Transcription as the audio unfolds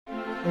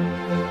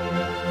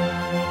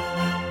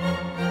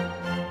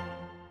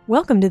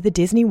Welcome to the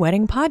Disney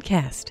Wedding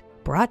Podcast,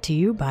 brought to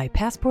you by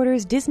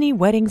Passporter's Disney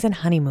Weddings and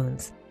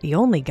Honeymoons, the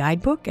only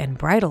guidebook and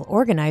bridal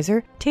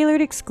organizer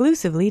tailored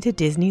exclusively to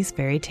Disney's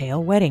fairy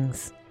tale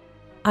weddings.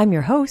 I'm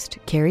your host,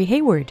 Carrie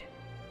Hayward.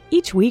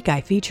 Each week I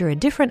feature a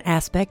different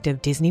aspect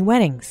of Disney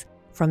weddings,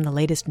 from the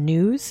latest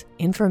news,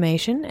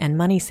 information, and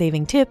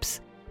money-saving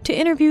tips, to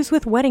interviews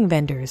with wedding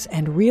vendors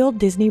and real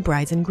Disney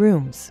brides and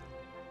grooms.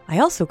 I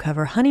also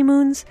cover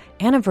honeymoons,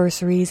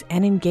 anniversaries,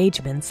 and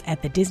engagements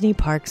at the Disney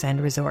parks and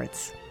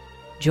resorts.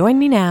 Join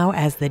me now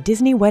as the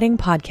Disney Wedding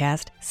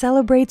Podcast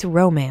celebrates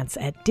romance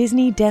at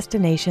Disney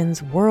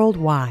destinations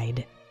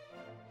worldwide.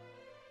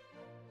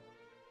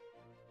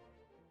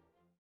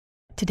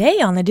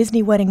 Today on the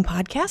Disney Wedding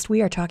Podcast, we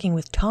are talking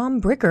with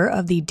Tom Bricker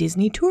of the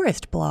Disney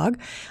Tourist blog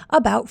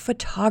about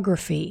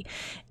photography.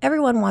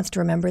 Everyone wants to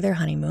remember their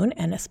honeymoon,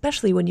 and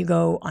especially when you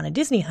go on a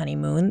Disney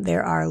honeymoon,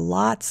 there are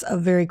lots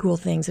of very cool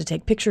things to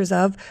take pictures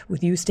of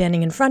with you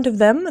standing in front of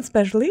them,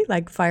 especially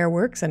like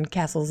fireworks and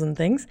castles and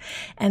things.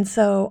 And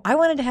so I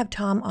wanted to have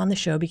Tom on the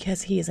show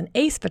because he is an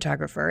ace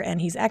photographer,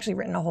 and he's actually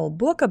written a whole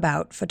book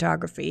about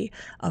photography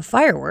of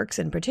fireworks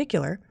in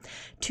particular,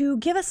 to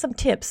give us some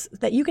tips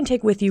that you can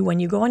take with you when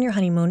you go on your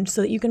honeymoon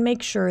so that you can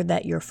make sure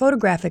that your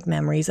photographic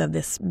memories of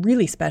this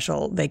really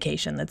special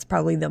vacation, that's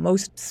probably the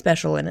most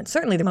special and it's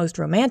certainly the most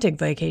romantic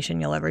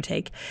vacation you'll ever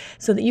take,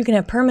 so that you can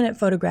have permanent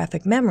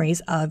photographic memories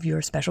of your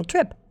special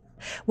trip.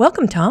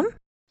 Welcome, Tom.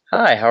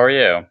 Hi, how are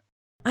you?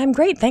 I'm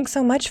great. Thanks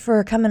so much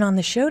for coming on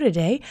the show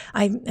today.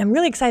 I am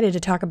really excited to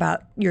talk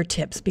about your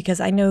tips because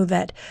I know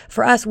that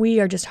for us, we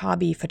are just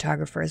hobby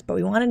photographers, but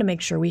we wanted to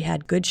make sure we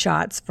had good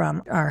shots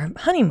from our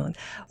honeymoon.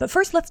 But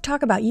first, let's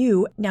talk about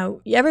you. Now,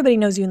 everybody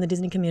knows you in the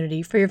Disney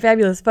community for your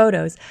fabulous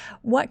photos.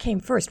 What came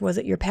first? Was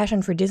it your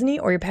passion for Disney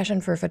or your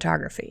passion for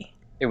photography?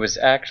 It was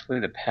actually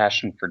the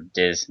passion for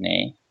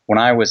Disney. When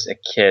I was a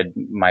kid,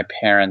 my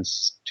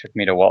parents took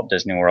me to Walt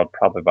Disney World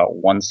probably about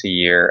once a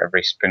year,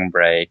 every spring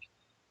break.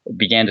 It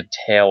began to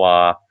tail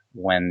off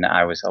when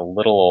I was a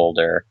little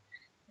older,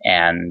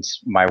 and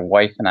my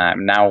wife and I,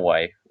 now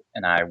wife,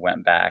 and I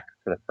went back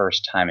for the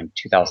first time in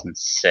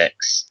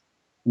 2006.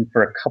 And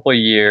for a couple of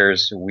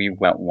years, we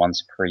went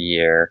once per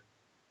year,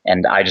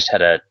 and I just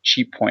had a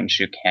cheap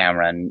point-and-shoot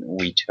camera, and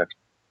we took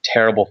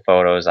terrible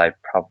photos. I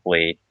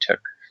probably took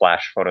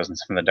flash photos in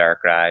some of the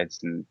dark rides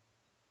and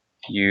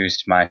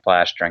used my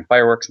flash during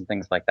fireworks and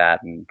things like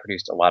that and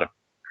produced a lot of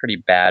pretty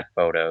bad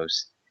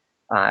photos.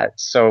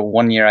 So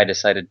one year I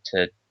decided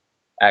to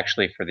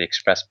actually, for the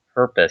express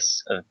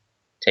purpose of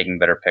taking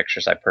better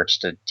pictures, I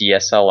purchased a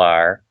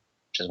DSLR,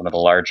 which is one of the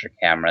larger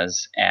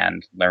cameras,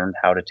 and learned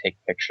how to take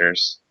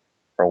pictures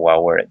for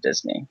while we're at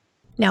Disney.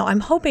 Now, I'm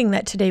hoping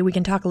that today we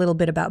can talk a little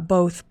bit about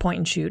both point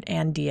and shoot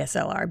and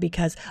DSLR,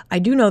 because I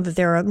do know that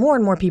there are more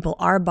and more people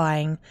are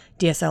buying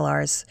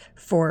DSLRs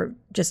for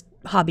just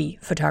hobby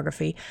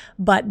photography,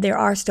 but there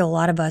are still a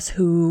lot of us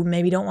who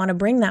maybe don't want to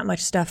bring that much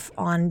stuff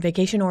on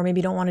vacation or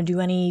maybe don't want to do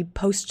any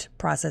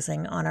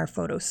post-processing on our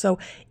photos. So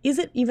is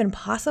it even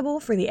possible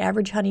for the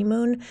average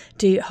honeymoon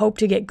to hope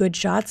to get good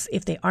shots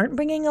if they aren't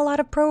bringing a lot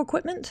of pro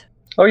equipment?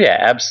 Oh yeah,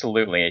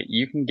 absolutely.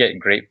 You can get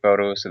great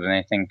photos with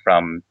anything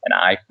from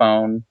an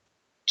iPhone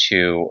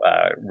to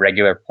a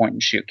regular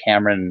point-and-shoot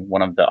camera in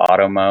one of the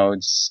auto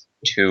modes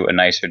to a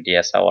nicer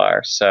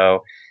DSLR.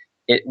 So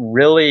it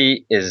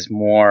really is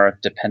more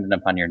dependent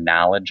upon your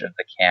knowledge of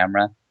the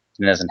camera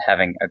than it is in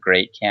having a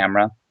great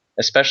camera,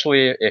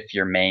 especially if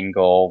your main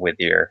goal with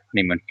your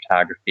honeymoon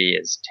photography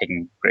is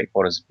taking great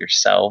photos of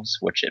yourselves,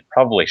 which it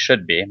probably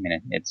should be. I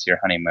mean, it's your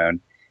honeymoon.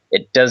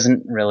 It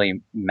doesn't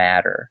really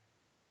matter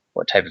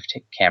what type of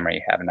camera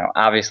you have. Now,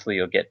 obviously,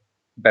 you'll get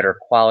better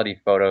quality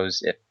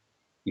photos if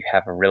you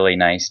have a really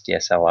nice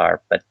DSLR,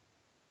 but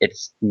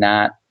it's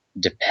not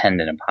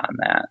dependent upon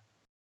that.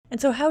 And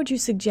so how would you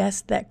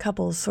suggest that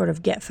couples sort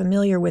of get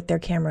familiar with their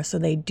camera so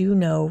they do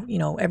know,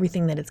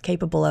 everything that it's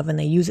capable of and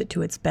they use it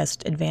to its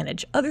best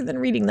advantage, other than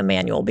reading the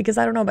manual? Because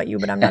I don't know about you,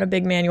 but I'm not a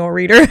big manual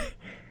reader.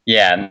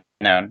 Yeah,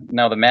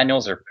 no, the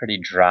manuals are pretty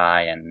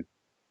dry and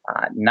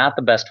not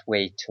the best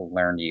way to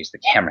learn to use the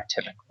camera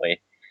typically.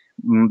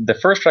 The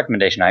first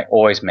recommendation I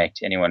always make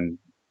to anyone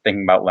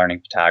thinking about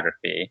learning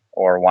photography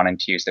or wanting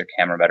to use their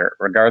camera better,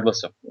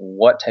 regardless of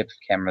what type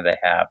of camera they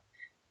have,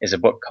 is a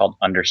book called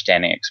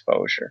Understanding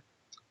Exposure.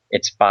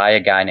 It's by a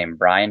guy named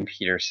Brian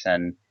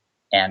Peterson,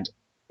 and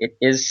it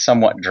is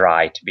somewhat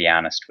dry, to be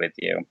honest with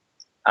you,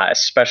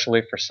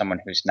 especially for someone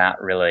who's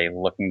not really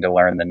looking to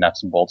learn the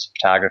nuts and bolts of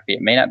photography.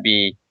 It may not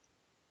be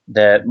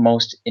the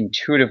most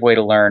intuitive way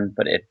to learn,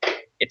 but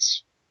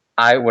it's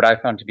what I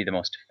found to be the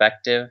most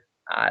effective.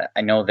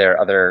 I know there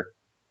are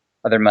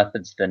other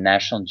methods. The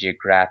National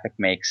Geographic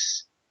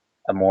makes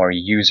a more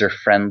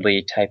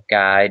user-friendly type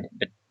guide,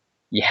 but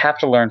you have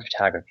to learn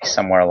photography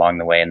somewhere along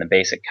the way, and the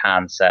basic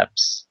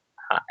concepts,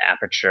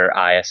 aperture,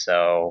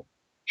 ISO,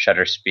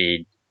 shutter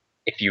speed.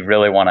 If you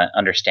really want to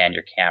understand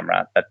your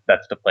camera,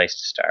 that's the place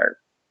to start.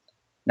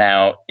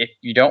 Now, if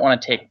you don't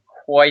want to take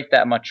quite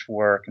that much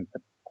work and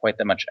put quite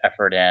that much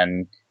effort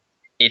in,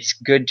 it's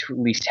good to at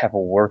least have a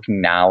working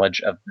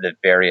knowledge of the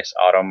various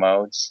auto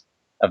modes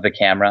of the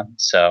camera.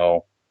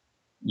 So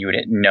you would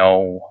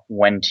know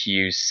when to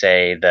use,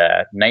 say,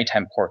 the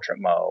nighttime portrait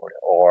mode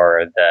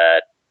or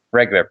the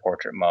regular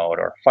portrait mode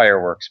or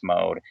fireworks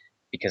mode,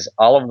 because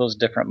all of those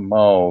different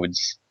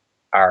modes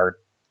are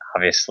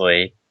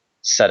obviously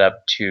set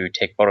up to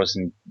take photos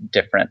in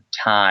different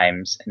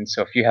times. And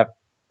so if you have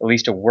at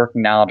least a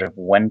working knowledge of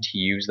when to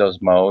use those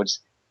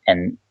modes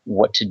and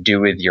what to do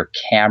with your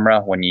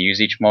camera when you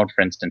use each mode,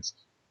 for instance,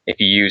 if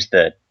you use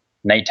the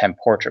nighttime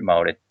portrait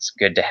mode, it's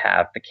good to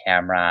have the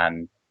camera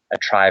on a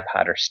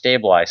tripod or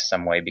stabilized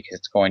some way because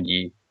it's going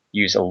to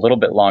use a little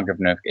bit longer of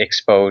an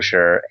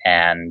exposure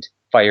and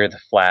fire the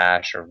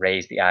flash or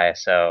raise the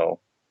ISO.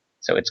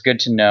 So it's good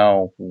to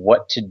know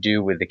what to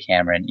do with the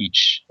camera in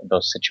each of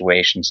those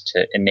situations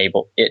to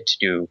enable it to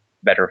do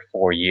better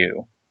for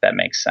you. If that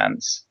makes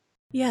sense.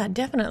 Yeah,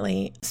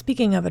 definitely.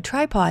 Speaking of a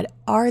tripod,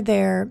 are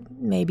there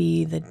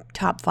maybe the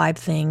top 5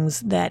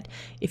 things that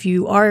if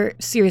you are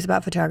serious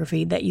about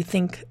photography that you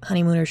think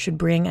honeymooners should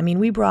bring? I mean,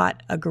 we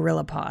brought a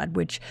GorillaPod,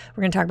 which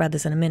we're going to talk about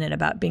this in a minute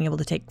about being able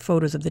to take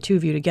photos of the two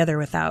of you together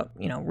without,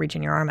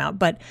 reaching your arm out.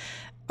 But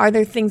are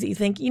there things that you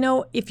think,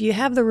 if you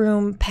have the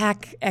room,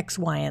 pack X,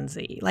 Y, and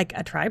Z? Like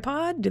a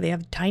tripod? Do they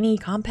have tiny,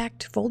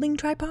 compact folding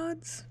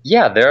tripods?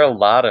 Yeah, there are a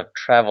lot of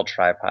travel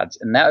tripods,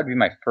 and that would be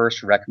my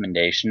first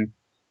recommendation.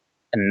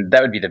 And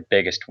that would be the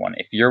biggest one.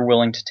 If you're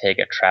willing to take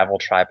a travel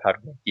tripod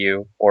with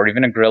you, or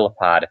even a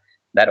GorillaPod,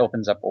 that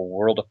opens up a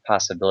world of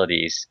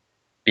possibilities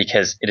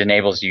because it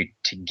enables you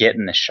to get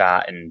in the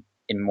shot in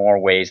more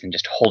ways than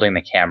just holding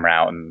the camera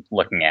out and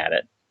looking at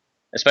it.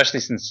 Especially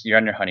since you're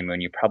on your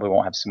honeymoon, you probably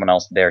won't have someone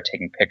else there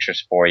taking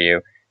pictures for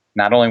you.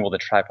 Not only will the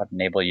tripod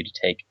enable you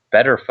to take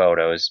better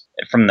photos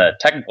from the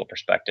technical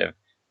perspective,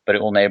 but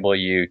it will enable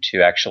you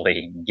to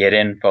actually get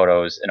in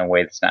photos in a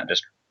way that's not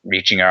just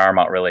reaching your arm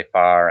out really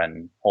far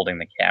and holding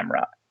the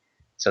camera.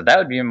 So that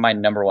would be my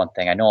number one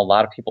thing. I know a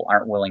lot of people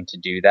aren't willing to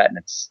do that, and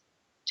it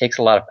takes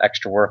a lot of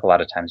extra work a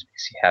lot of times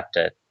because you have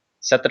to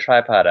set the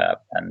tripod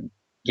up and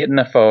get in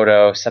the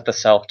photo, set the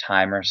self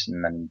timers,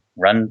 and then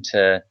run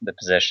to the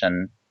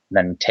position, and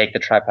then take the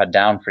tripod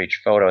down for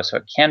each photo. So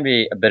it can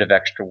be a bit of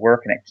extra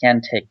work, and it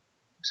can take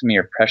some of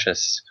your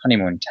precious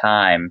honeymoon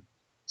time.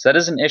 So that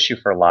is an issue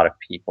for a lot of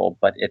people,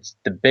 but it's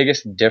the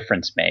biggest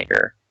difference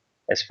maker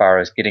as far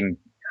as getting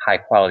high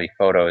quality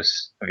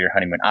photos of your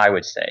honeymoon, I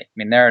would say. I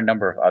mean, there are a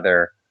number of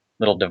other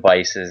little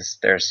devices.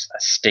 There's a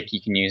stick you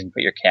can use and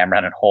put your camera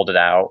on and hold it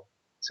out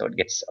so it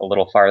gets a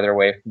little farther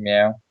away from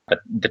you. But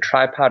the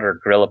tripod or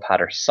GorillaPod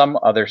or some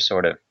other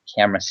sort of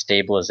camera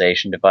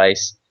stabilization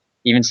device,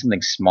 even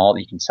something small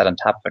that you can set on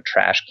top of a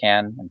trash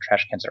can, and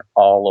trash cans are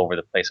all over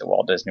the place at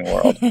Walt Disney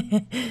World,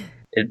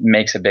 it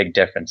makes a big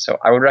difference. So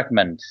I would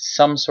recommend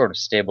some sort of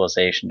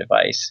stabilization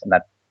device, and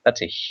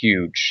that's a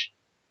huge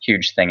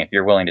thing. If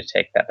you're willing to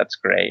take that, that's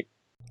great.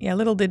 Yeah,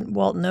 little did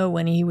Walt know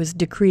when he was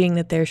decreeing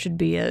that there should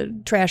be a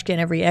trash can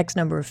every X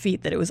number of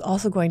feet that it was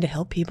also going to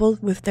help people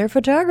with their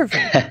photography.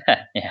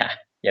 Yeah.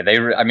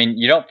 I mean,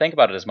 you don't think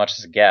about it as much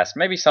as a guest.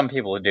 Maybe some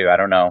people do. I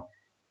don't know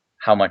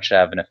how much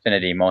of an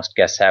affinity most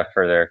guests have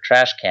for their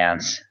trash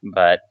cans,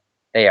 but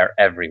they are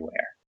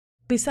everywhere.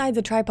 Besides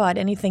a tripod,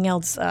 anything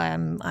else? I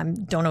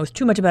don't know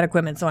too much about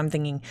equipment, so I'm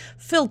thinking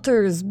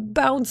filters,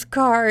 bounce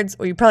cards.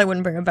 Or you probably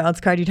wouldn't bring a bounce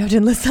card. You'd have to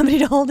enlist somebody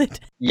to hold it.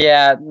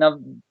 Yeah,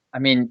 no, I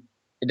mean,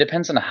 it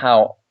depends on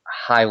how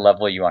high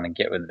level you want to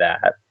get with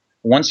that.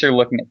 Once you're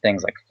looking at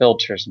things like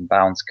filters and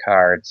bounce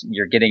cards,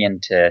 you're getting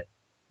into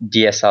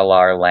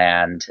DSLR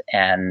land,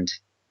 and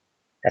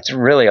that's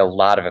really a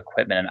lot of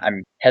equipment. And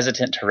I'm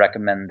hesitant to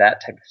recommend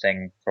that type of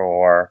thing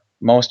for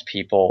most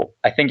people.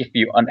 I think if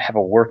you have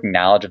a working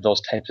knowledge of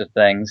those types of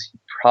things, you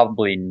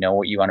probably know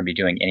what you want to be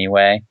doing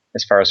anyway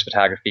as far as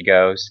photography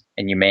goes,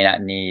 and you may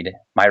not need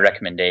my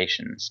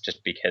recommendations just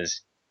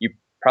because you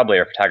probably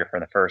are a photographer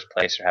in the first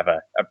place or have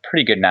a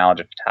pretty good knowledge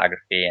of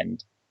photography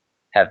and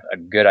have a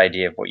good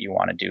idea of what you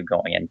want to do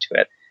going into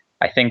it.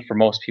 I think for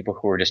most people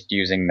who are just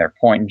using their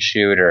point and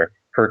shoot or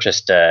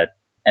purchased an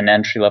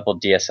entry-level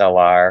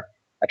DSLR,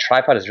 a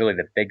tripod is really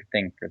the big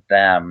thing for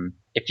them.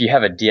 If you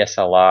have a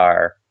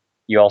DSLR,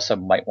 you also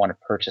might want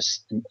to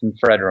purchase an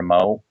infrared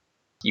remote.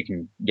 You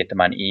can get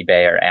them on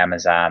eBay or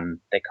Amazon.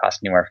 They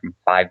cost anywhere from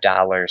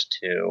 $5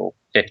 to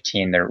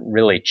 $15. They're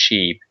really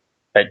cheap,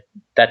 but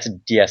that's a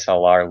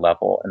DSLR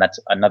level, and that's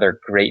another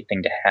great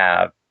thing to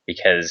have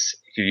because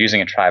if you're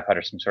using a tripod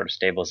or some sort of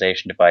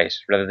stabilization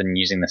device, rather than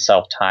using the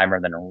self-timer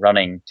and then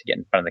running to get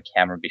in front of the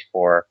camera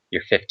before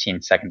your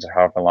 15 seconds or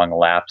however long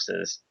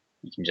elapses,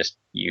 you can just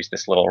use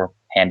this little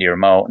handy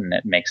remote, and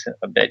it makes it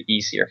a bit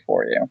easier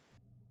for you.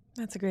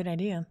 That's a great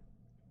idea.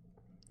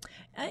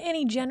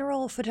 Any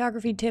general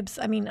photography tips?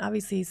 I mean,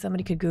 obviously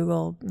somebody could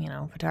Google,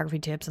 photography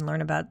tips and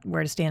learn about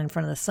where to stand in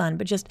front of the sun,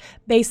 but just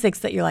basics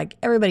that you're like,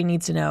 everybody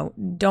needs to know.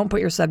 Don't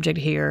put your subject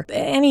here.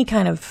 Any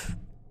kind of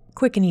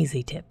quick and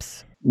easy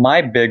tips.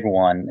 My big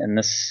one, and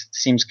this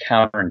seems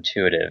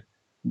counterintuitive,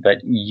 but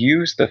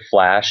use the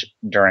flash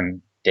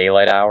during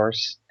daylight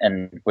hours.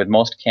 And with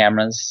most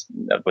cameras,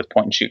 with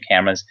point and shoot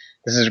cameras,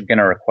 this is going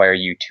to require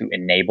you to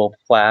enable the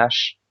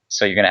flash.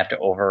 So you're going to have to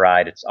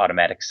override its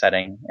automatic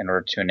setting in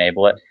order to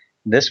enable it.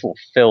 This will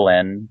fill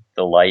in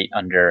the light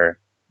under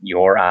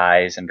your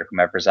eyes, under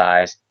whomever's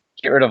eyes,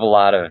 get rid of a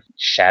lot of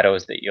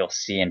shadows that you'll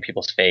see in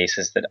people's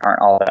faces that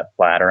aren't all that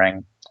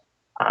flattering.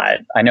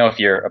 I know if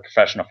you're a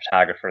professional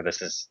photographer,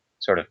 this is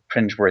sort of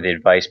cringeworthy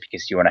advice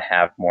because you want to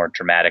have more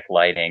dramatic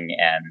lighting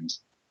and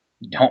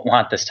you don't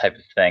want this type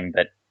of thing.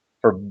 But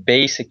for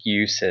basic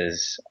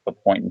uses of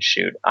a point and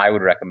shoot, I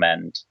would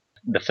recommend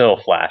the fill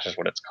flash is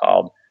what it's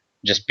called,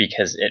 just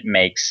because it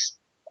makes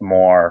a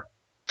more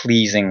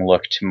pleasing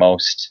look to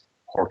most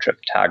portrait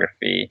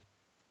photography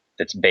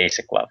that's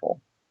basic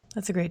level.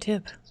 That's a great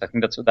tip. So I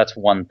think that's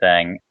one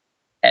thing.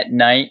 At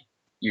night,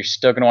 you're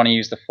still going to want to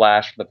use the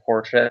flash for the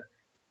portrait.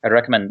 I'd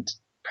recommend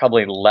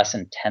probably less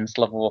intense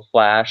level of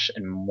flash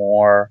and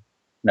more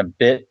and a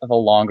bit of a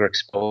longer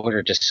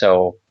exposure, just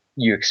so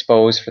you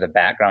expose for the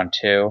background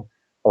too.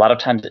 A lot of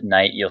times at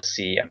night, you'll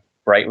see a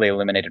brightly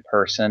illuminated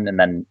person and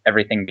then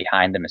everything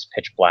behind them is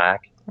pitch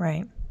black.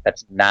 Right.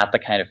 That's not the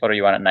kind of photo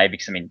you want at night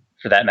because, I mean,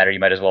 for that matter, you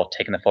might as well have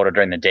taken the photo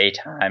during the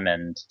daytime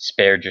and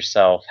spared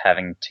yourself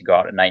having to go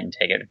out at night and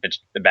take it if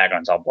the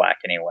background's all black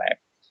anyway.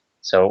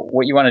 So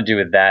what you want to do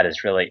with that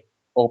is really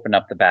open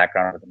up the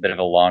background with a bit of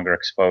a longer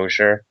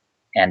exposure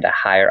and a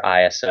higher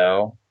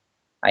ISO.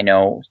 I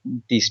know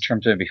these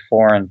terms may be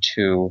foreign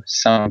to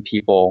some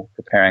people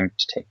preparing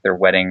to take their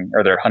wedding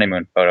or their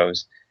honeymoon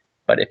photos,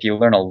 but if you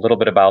learn a little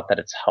bit about that,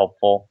 it's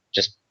helpful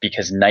just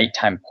because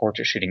nighttime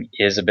portrait shooting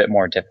is a bit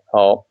more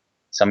difficult.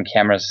 Some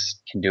cameras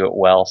can do it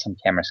well, some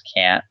cameras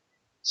can't.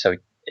 So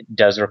it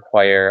does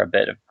require a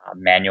bit of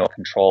manual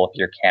control if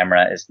your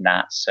camera is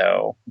not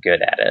so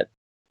good at it.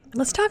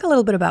 Let's talk a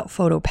little bit about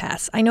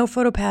PhotoPass. I know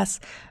PhotoPass,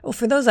 well,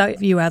 for those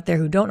of you out there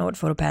who don't know what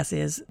PhotoPass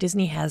is,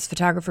 Disney has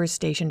photographers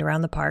stationed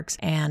around the parks,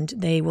 and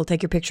they will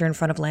take your picture in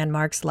front of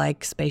landmarks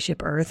like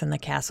Spaceship Earth and the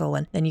castle,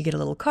 and then you get a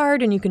little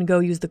card, and you can go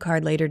use the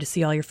card later to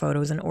see all your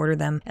photos and order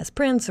them as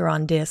prints or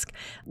on disc.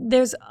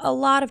 There's a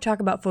lot of talk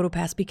about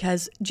PhotoPass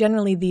because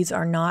generally these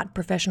are not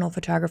professional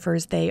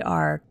photographers. They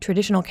are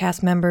traditional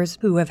cast members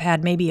who have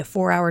had maybe a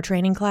 4-hour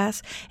training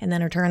class and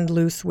then are turned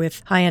loose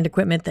with high-end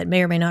equipment that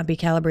may or may not be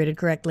calibrated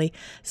correctly.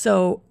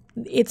 So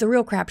it's a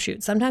real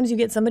crapshoot. Sometimes you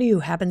get somebody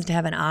who happens to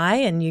have an eye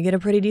and you get a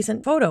pretty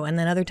decent photo, and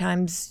then other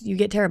times you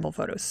get terrible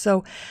photos.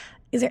 So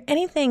is there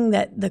anything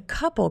that the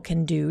couple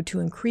can do to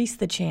increase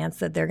the chance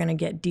that they're going to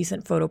get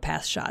decent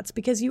PhotoPass shots?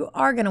 Because you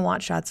are going to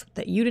want shots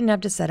that you didn't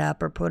have to set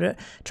up or put a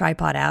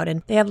tripod out,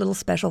 and they have little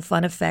special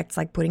fun effects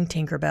like putting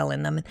Tinkerbell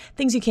in them and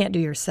things you can't do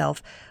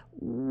yourself.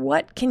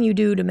 What can you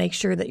do to make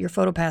sure that your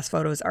PhotoPass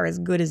photos are as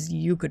good as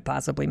you could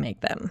possibly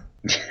make them?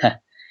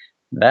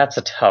 That's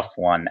a tough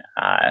one.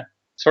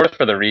 Sort of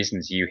for the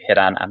reasons you hit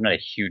on, I'm not a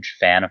huge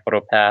fan of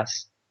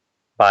PhotoPass.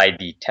 By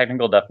the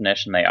technical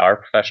definition, they are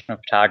professional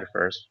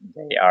photographers.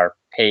 They are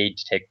paid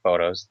to take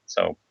photos.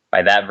 So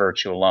by that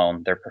virtue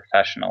alone, they're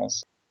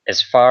professionals.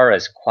 As far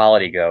as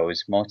quality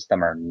goes, most of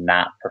them are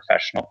not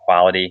professional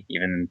quality,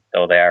 even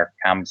though they are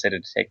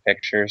compensated to take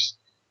pictures.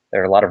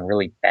 There are a lot of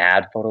really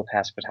bad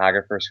PhotoPass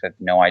photographers who have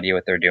no idea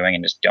what they're doing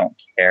and just don't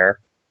care.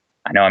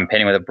 I know I'm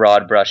painting with a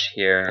broad brush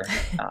here,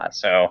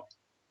 so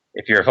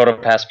if you're a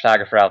PhotoPass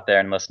photographer out there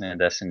and listening to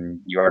this and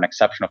you're an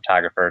exceptional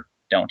photographer,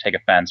 don't take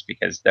offense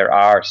because there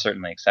are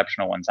certainly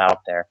exceptional ones out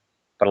there,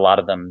 but a lot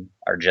of them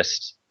are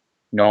just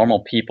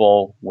normal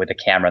people with a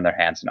camera in their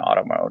hands in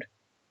auto mode.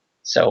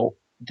 So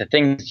the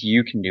things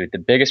you can do, the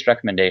biggest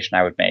recommendation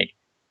I would make,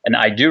 and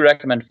I do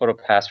recommend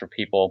PhotoPass for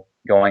people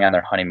going on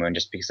their honeymoon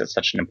just because it's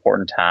such an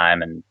important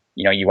time and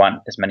you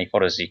want as many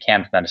photos as you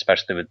can from that,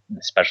 especially with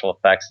the special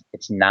effects.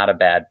 It's not a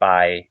bad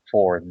buy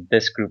for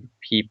this group of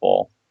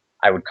people.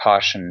 I would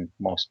caution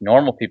most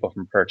normal people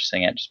from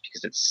purchasing it just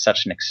because it's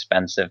such an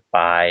expensive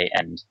buy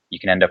and you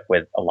can end up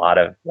with a lot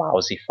of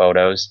lousy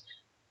photos.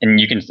 And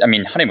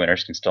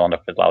honeymooners can still end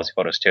up with lousy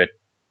photos too.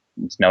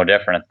 It's no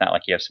different. It's not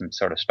like you have some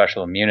sort of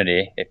special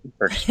immunity if you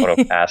purchase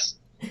PhotoPass.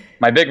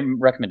 My big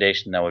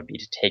recommendation, though, would be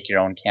to take your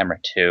own camera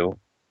too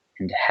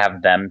and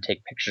have them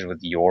take pictures with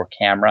your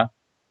camera,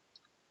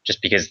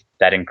 just because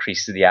that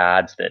increases the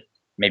odds that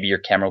maybe your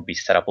camera will be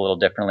set up a little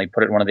differently.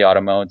 Put it in one of the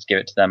auto modes, give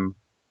it to them,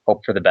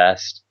 hope for the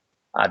best.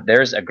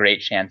 There's a great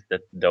chance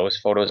that those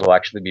photos will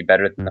actually be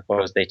better than the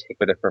photos they take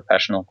with their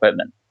professional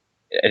equipment.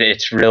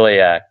 It's really,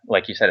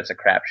 like you said, it's a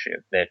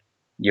crapshoot. That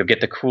you'll get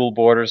the cool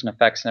borders and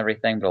effects and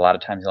everything, but a lot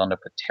of times you'll end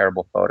up with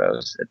terrible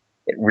photos.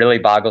 It really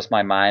boggles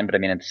my mind, but I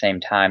mean, at the same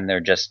time,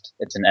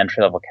 it's an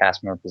entry-level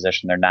cast member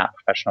position. They're not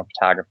professional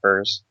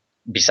photographers,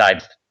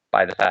 besides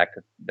by the fact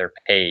that they're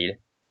paid.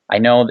 I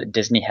know that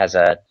Disney has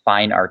a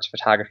fine arts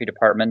photography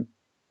department.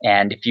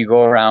 And if you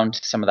go around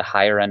to some of the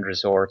higher end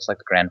resorts like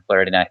the Grand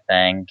Floridian, I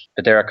think,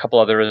 but there are a couple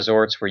other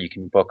resorts where you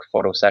can book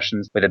photo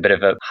sessions with a bit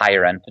of a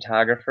higher end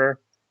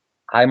photographer.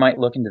 I might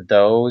look into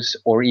those,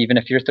 or even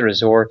if you're at the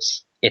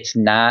resorts, it's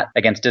not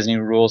against Disney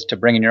rules to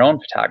bring in your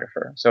own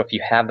photographer. So if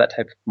you have that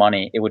type of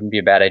money, it wouldn't be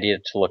a bad idea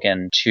to look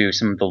into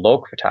some of the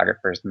local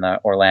photographers in the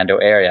Orlando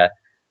area.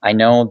 I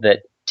know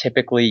that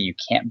typically you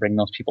can't bring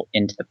those people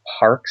into the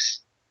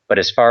parks. But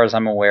as far as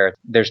I'm aware,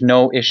 there's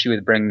no issue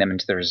with bringing them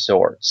into the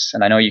resorts.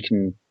 And I know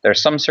there are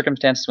some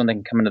circumstances when they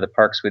can come into the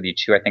parks with you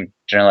too. I think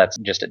generally that's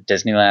just at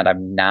Disneyland.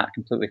 I'm not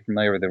completely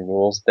familiar with the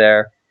rules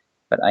there,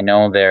 but I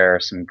know there are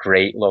some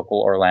great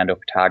local Orlando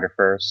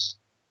photographers.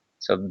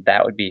 So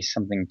that would be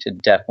something to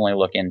definitely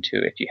look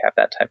into if you have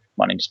that type of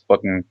money, just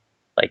booking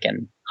like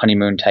an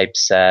honeymoon type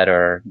set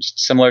or just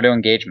similar to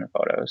engagement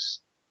photos,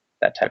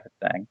 that type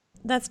of thing.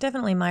 That's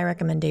definitely my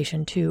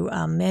recommendation too.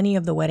 Many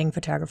of the wedding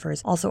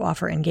photographers also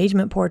offer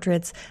engagement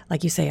portraits,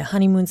 like you say, a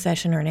honeymoon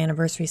session or an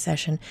anniversary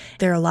session.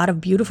 There are a lot of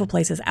beautiful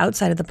places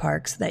outside of the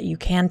parks that you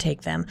can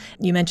take them.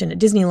 You mentioned at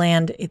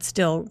Disneyland, it's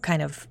still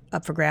kind of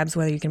up for grabs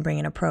whether you can bring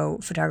in a pro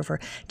photographer.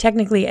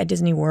 Technically, at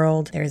Disney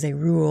World, there is a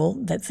rule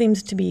that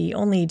seems to be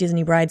only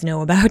Disney brides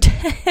know about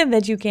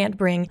that you can't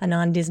bring a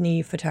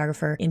non-Disney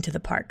photographer into the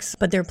parks.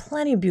 But there are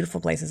plenty of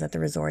beautiful places at the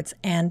resorts,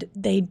 and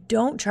they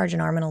don't charge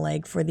an arm and a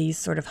leg for these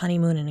sort of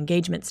honeymoon and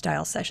engagement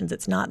style sessions.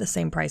 It's not the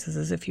same prices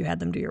as if you had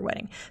them do your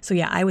wedding. So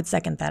yeah, I would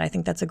second that. I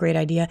think that's a great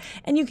idea.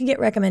 And you can get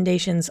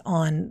recommendations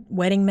on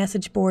wedding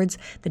message boards.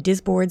 The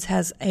Disboards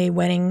has a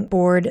wedding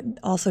board,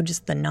 also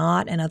just the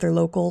Knot and other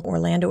local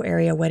Orlando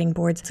area wedding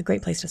boards. It's a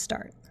great place to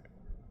start.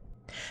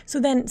 So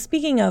then,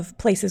 speaking of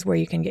places where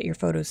you can get your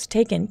photos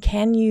taken,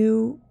 can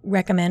you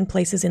recommend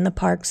places in the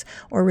parks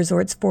or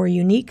resorts for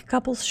unique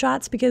couples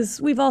shots?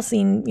 Because we've all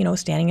seen,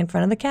 standing in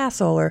front of the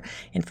castle or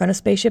in front of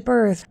Spaceship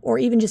Earth, or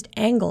even just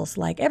angles.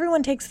 Like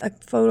everyone takes a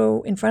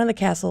photo in front of the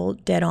castle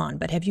dead on,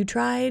 but have you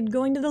tried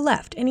going to the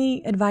left?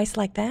 Any advice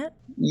like that?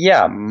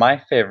 Yeah,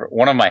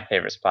 one of my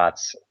favorite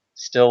spots,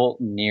 still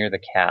near the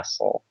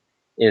castle,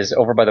 is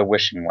over by the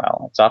Wishing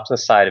Well. It's off to the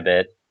side a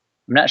bit.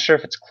 I'm not sure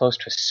if it's close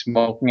to a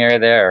smoking area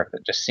there, or if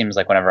it just seems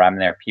like whenever I'm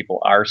there,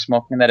 people are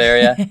smoking in that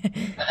area.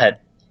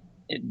 But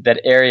that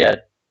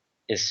area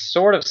is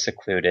sort of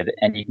secluded,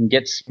 and you can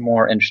get some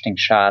more interesting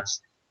shots.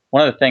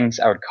 One of the things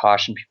I would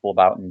caution people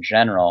about in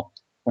general,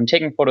 when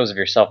taking photos of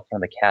yourself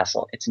from the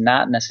castle, it's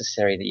not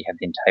necessary that you have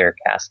the entire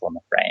castle in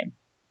the frame.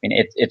 I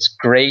mean, it's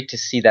great to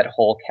see that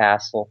whole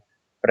castle,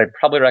 but I'd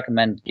probably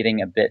recommend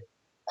getting a bit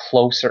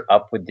closer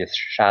up with the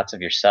shots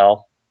of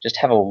yourself. Just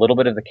have a little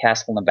bit of the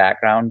castle in the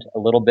background, a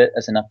little bit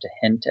as enough to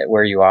hint at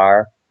where you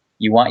are.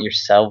 You want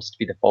yourselves to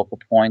be the focal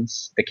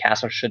points. The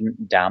castle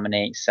shouldn't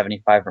dominate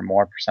 75 or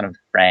more % of the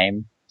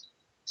frame.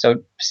 So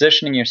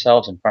positioning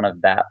yourselves in front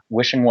of that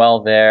wishing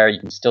well there, you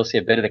can still see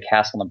a bit of the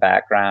castle in the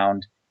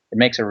background. It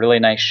makes a really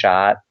nice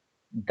shot.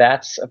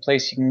 That's a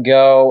place you can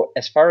go.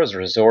 As far as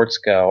resorts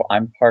go,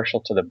 I'm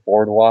partial to the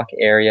Boardwalk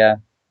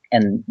area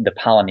and the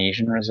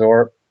Polynesian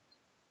Resort.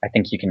 I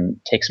think you can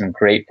take some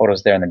great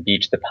photos there on the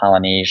beach, the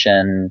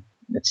Polynesian.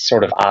 It's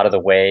sort of out of the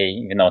way,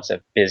 even though it's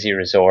a busy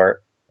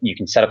resort. You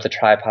can set up the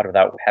tripod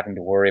without having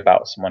to worry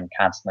about someone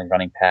constantly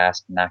running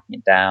past and knocking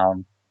it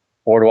down.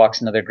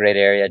 Boardwalk's another great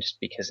area just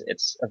because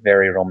it's a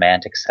very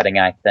romantic setting,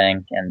 I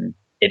think, and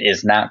it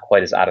is not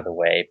quite as out of the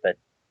way, but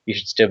you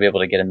should still be able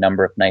to get a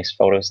number of nice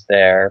photos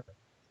there.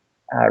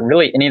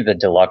 Really, any of the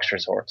deluxe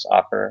resorts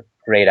offer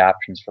great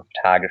options for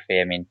photography.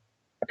 I mean,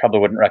 I probably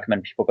wouldn't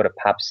recommend people go to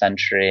Pop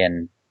Century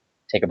and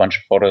take a bunch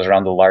of photos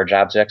around the large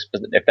objects,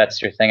 but if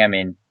that's your thing, I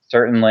mean,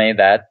 certainly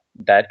that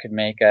could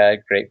make a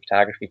great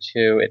photography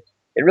too.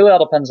 It really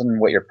all depends on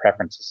what your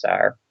preferences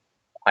are.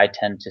 I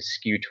tend to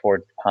skew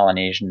towards the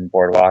Polynesian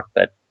Boardwalk,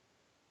 but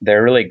there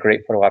are really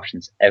great photo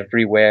options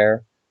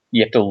everywhere.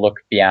 You have to look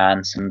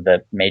beyond some of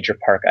the major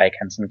park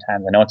icons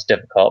sometimes. I know it's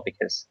difficult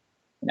because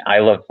I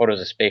love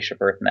photos of Spaceship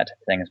Earth and that type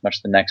of thing as much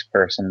as the next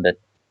person, but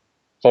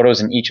photos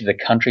in each of the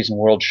countries in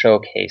World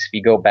Showcase. If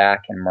you go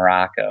back in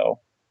Morocco,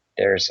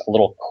 there's a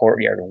little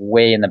courtyard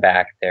way in the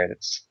back there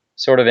that's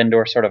sort of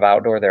indoor, sort of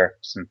outdoor. There are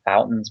some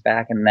fountains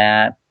back in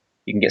that.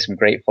 You can get some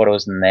great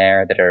photos in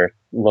there that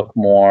look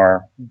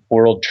more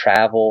world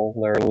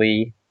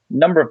traveler-y.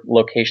 Number of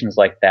locations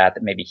like that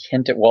maybe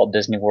hint at Walt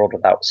Disney World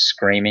without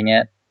screaming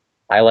it.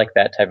 I like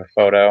that type of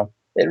photo.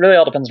 It really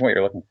all depends on what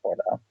you're looking for,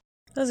 though.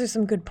 Those are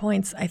some good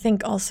points. I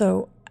think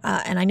also,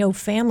 and I know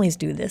families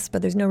do this,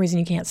 but there's no reason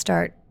you can't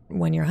start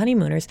when you're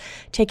honeymooners.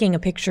 Taking a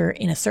picture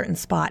in a certain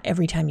spot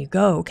every time you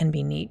go can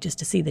be neat, just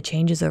to see the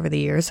changes over the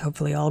years.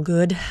 Hopefully all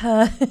good.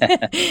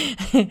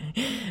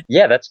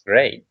 Yeah, that's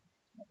great.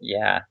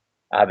 Yeah.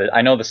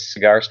 I know the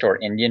cigar store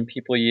Indian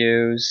people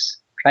use.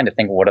 I'm trying to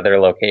think what other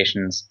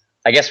locations.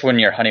 I guess when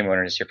you're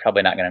honeymooners, you're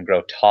probably not going to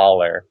grow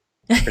taller,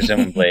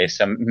 presumably.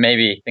 So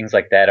maybe things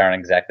like that aren't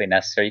exactly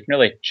necessary. You can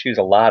really choose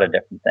a lot of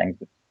different things.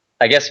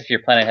 I guess if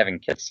you're planning on having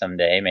kids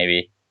someday,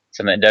 maybe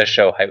something that does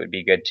show height would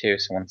be good too.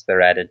 So once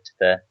they're added to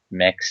the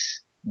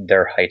mix,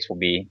 their heights will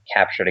be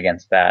captured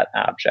against that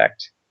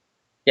object.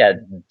 Yeah,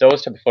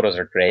 those type of photos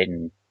are great.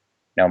 And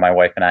my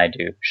wife and I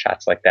do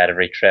shots like that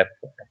every trip.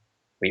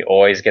 We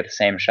always get the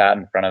same shot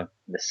in front of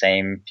the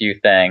same few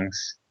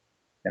things,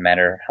 no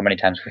matter how many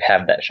times we've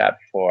had that shot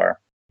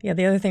before. Yeah,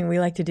 the other thing we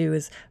like to do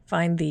is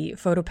find the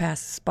PhotoPass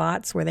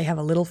spots where they have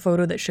a little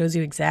photo that shows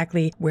you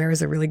exactly where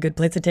is a really good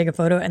place to take a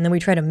photo, and then we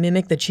try to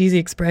mimic the cheesy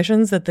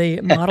expressions that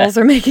the models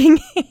are making.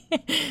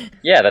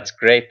 Yeah, that's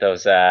great.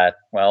 Those,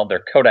 well,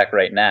 they're Kodak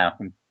right now.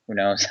 Who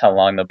knows how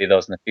long there'll be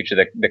those in the future?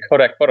 The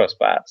Kodak photo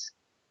spots.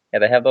 Yeah,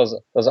 they have those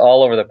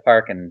all over the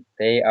park, and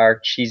they are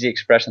cheesy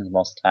expressions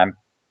most of the time.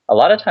 A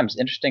lot of times,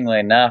 interestingly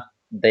enough,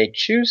 they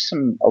choose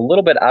some a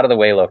little bit out of the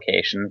way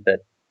locations that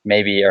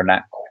maybe are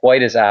not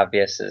quite as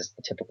obvious as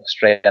the typical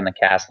straight on the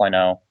castle. I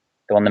know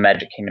the one in the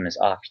Magic Kingdom is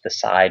off to the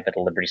side by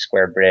the Liberty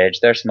Square Bridge.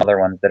 There's some other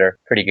ones that are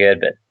pretty good,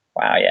 but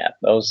wow, yeah,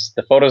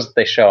 the photos that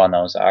they show on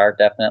those are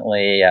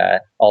definitely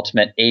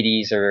ultimate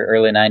 80s or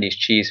early 90s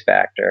cheese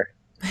factor.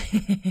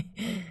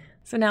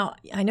 So now,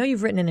 I know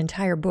you've written an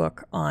entire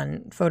book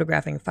on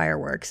photographing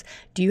fireworks.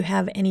 Do you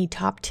have any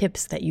top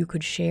tips that you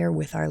could share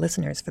with our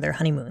listeners for their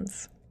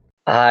honeymoons?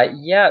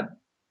 Yeah,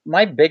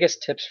 my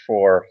biggest tips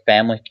for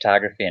family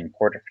photography and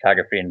portrait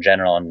photography in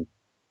general, and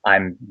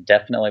I'm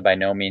definitely by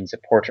no means a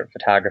portrait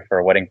photographer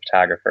or wedding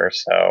photographer,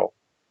 so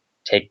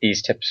take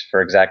these tips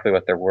for exactly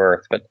what they're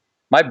worth. But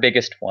my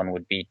biggest one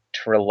would be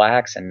to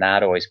relax and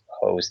not always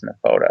pose in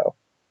the photo.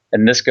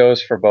 And this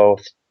goes for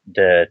both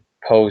the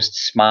posed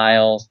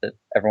smiles that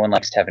everyone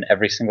likes to have in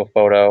every single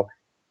photo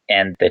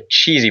and the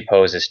cheesy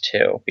poses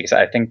too, because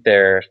I think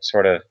they're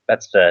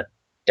that's the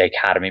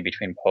dichotomy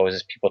between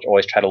poses. People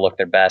always try to look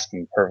their best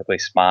and perfectly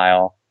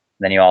smile.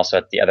 And then you also,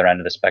 at the other end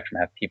of the spectrum,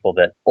 have people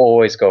that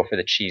always go for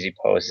the cheesy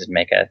poses and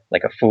make a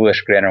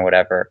foolish grin or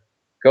whatever.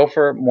 Go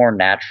for more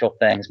natural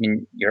things. I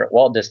mean, you're at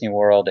Walt Disney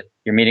World,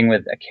 you're meeting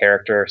with a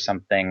character or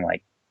something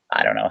like,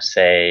 I don't know,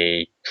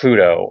 say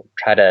Pluto,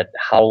 try to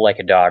howl like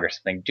a dog or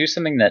something. Do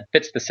something that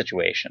fits the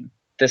situation.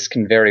 This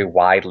can vary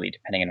widely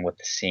depending on what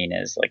the scene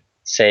is. Like,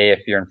 say if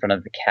you're in front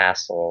of the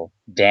castle,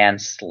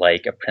 dance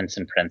like a prince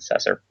and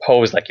princess or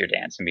pose like you're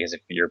dancing, because if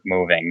you're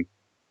moving,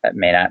 that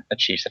may not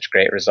achieve such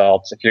great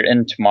results. If you're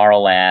in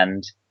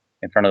Tomorrowland,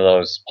 in front of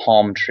those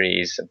palm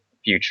trees of the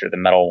future, the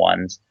metal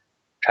ones,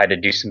 try to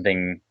do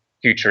something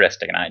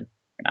futuristic. And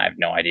I have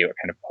no idea what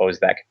kind of pose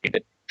that could be.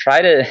 But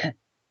try to,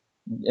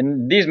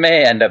 and these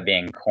may end up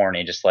being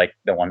corny, just like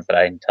the ones that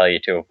I tell you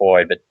to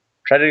avoid, but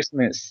try to do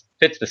something that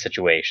fits the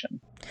situation.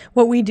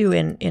 What we do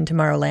in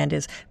Tomorrowland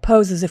is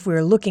pose as if we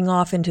were looking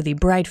off into the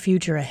bright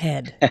future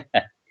ahead.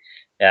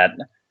 Yeah,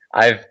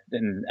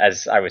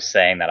 as I was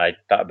saying that, I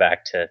thought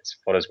back to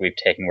photos we've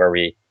taken where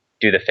we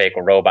do the fake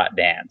robot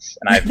dance,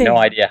 and I have no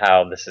idea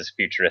how this is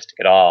futuristic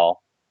at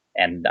all,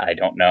 and I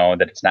don't know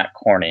that it's not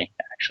corny.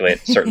 Actually,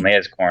 it certainly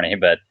is corny,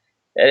 but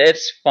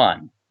it's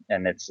fun,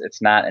 and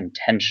it's not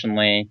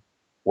intentionally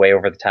way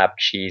over the top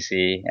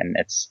cheesy, and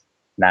it's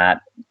not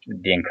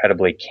the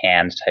incredibly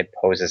canned type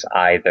poses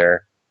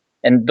either.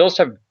 And those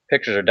type of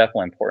pictures are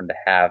definitely important to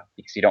have,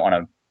 because you don't want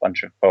a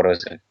bunch of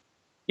photos of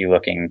you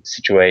looking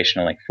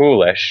situationally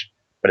foolish,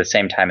 but at the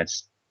same time,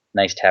 it's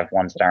nice to have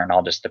ones that aren't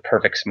all just the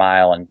perfect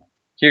smile and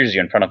here's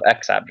you in front of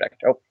X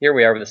object. Oh, here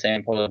we are with the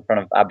same pose in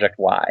front of object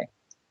Y. I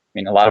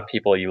mean, a lot of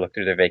people, you look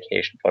through their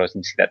vacation photos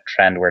and you see that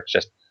trend where it's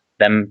just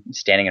them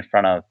standing in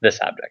front of this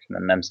object and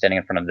then them standing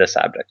in front of this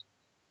object.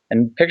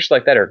 And pictures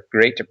like that are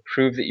great to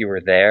prove that you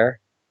were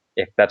there,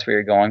 if that's what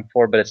you're going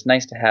for, but it's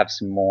nice to have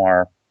some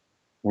more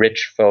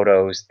rich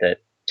photos that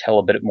tell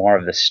a bit more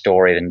of the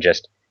story than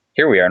just,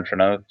 here we are in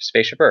front of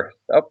Spaceship Earth.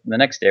 Oh, the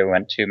next day we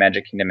went to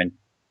Magic Kingdom, and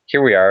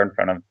here we are in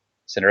front of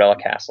Cinderella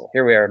Castle.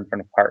 Here we are in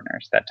front of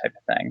Partners, that type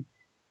of thing.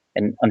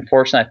 And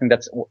unfortunately, I think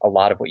that's a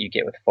lot of what you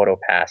get with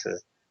PhotoPass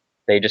is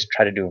they just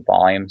try to do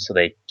volume, so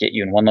they get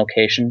you in one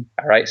location.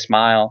 All right,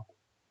 smile,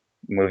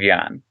 move you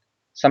on.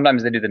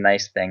 Sometimes they do the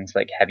nice things,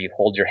 like have you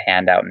hold your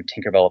hand out and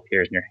Tinkerbell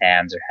appears in your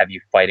hands, or have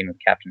you fighting with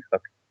Captain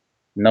Hook,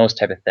 and those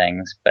type of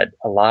things. But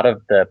a lot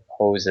of the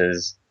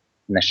poses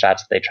and the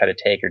shots that they try to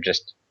take are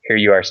just, here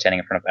you are standing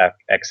in front of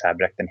X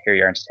object, and here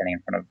you are standing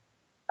in front of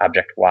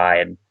object Y,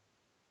 and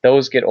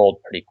those get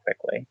old pretty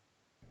quickly.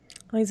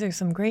 Well, these are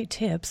some great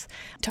tips.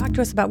 Talk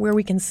to us about where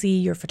we can see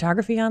your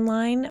photography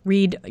online,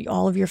 read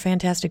all of your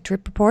fantastic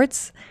trip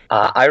reports.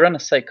 I run a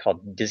site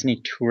called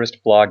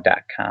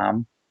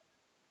DisneyTouristBlog.com.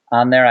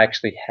 On there, I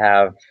actually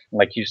have,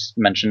 like you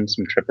mentioned,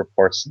 some trip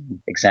reports,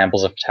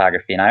 examples of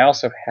photography, and I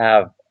also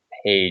have a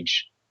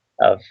page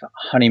of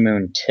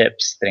honeymoon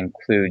tips that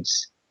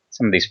includes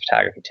some of these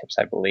photography tips,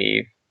 I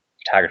believe,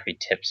 photography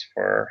tips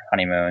for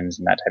honeymoons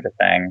and that type of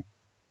thing.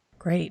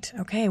 Great.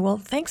 Okay. Well,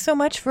 thanks so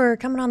much for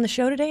coming on the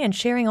show today and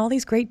sharing all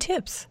these great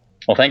tips.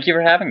 Well, thank you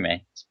for having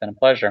me. It's been a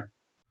pleasure.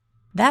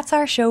 That's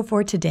our show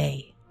for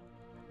today.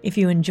 If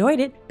you enjoyed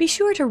it, be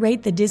sure to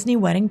rate the Disney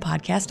Wedding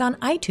Podcast on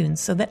iTunes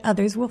so that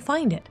others will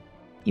find it.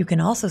 You can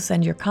also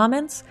send your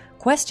comments,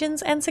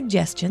 questions, and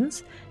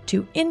suggestions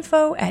to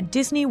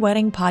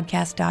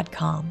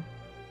info@DisneyWeddingPodcast.com.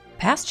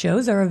 Past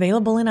shows are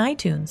available in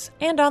iTunes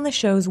and on the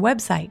show's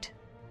website.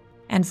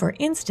 And for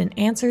instant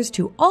answers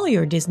to all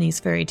your Disney's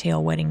Fairy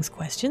Tale Weddings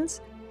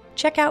questions,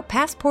 check out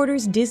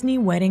Passporter's Disney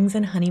Weddings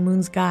and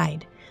Honeymoons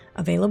Guide,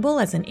 available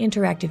as an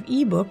interactive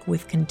ebook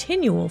with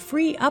continual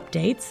free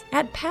updates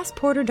at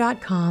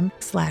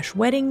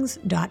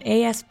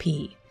passporter.com/weddings.asp.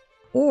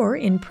 or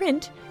in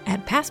print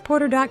at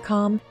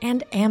passporter.com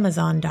and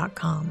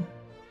amazon.com.